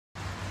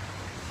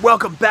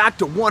Welcome back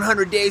to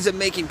 100 Days of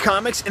Making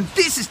Comics, and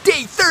this is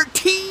day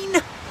 13.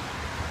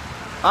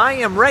 I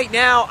am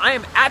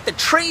at the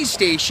train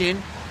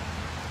station,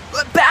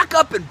 back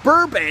up in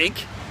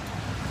Burbank,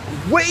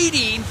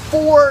 waiting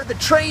for the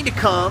train to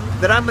come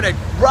that I'm gonna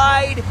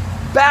ride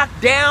back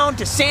down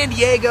to San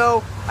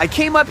Diego. I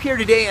came up here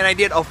today and I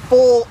did a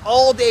full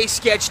all-day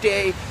sketch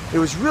day. It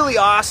was really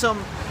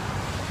awesome,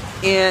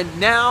 and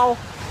now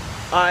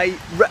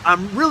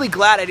I'm really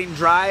glad I didn't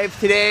drive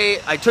today.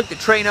 I took the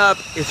train up.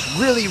 It's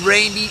really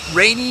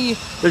rainy.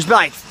 There's been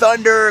like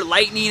thunder,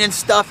 lightning and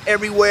stuff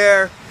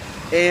everywhere.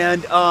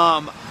 And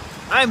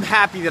I'm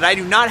happy that I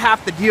do not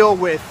have to deal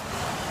with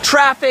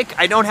traffic.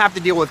 I don't have to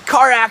deal with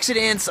car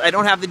accidents. I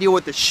don't have to deal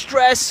with the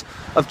stress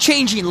of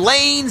changing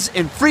lanes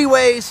and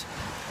freeways.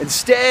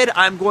 Instead,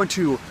 I'm going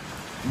to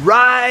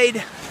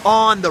ride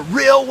on the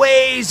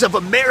railways of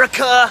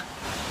America.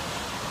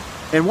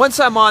 And once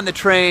I'm on the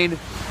train,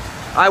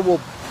 I will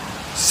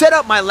set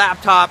up my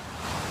laptop.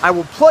 I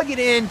will plug it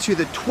into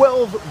the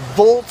 12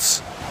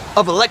 volts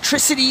of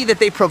electricity that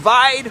they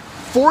provide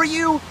for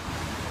you,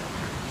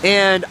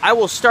 and I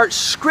will start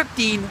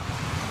scripting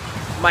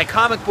my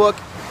comic book.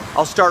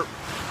 I'll start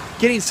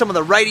getting some of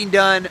the writing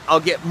done. I'll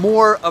get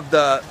more of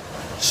the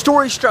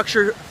story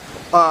structure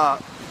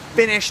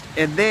finished,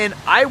 and then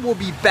I will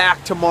be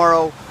back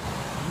tomorrow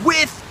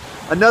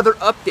with another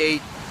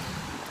update,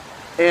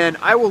 and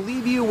I will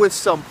leave you with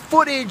some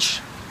footage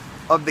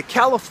of the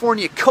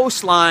California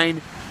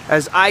coastline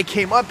as I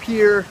came up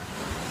here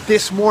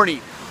this morning.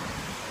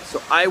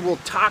 So I will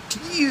talk to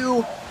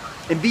you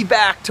and be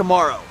back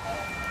tomorrow.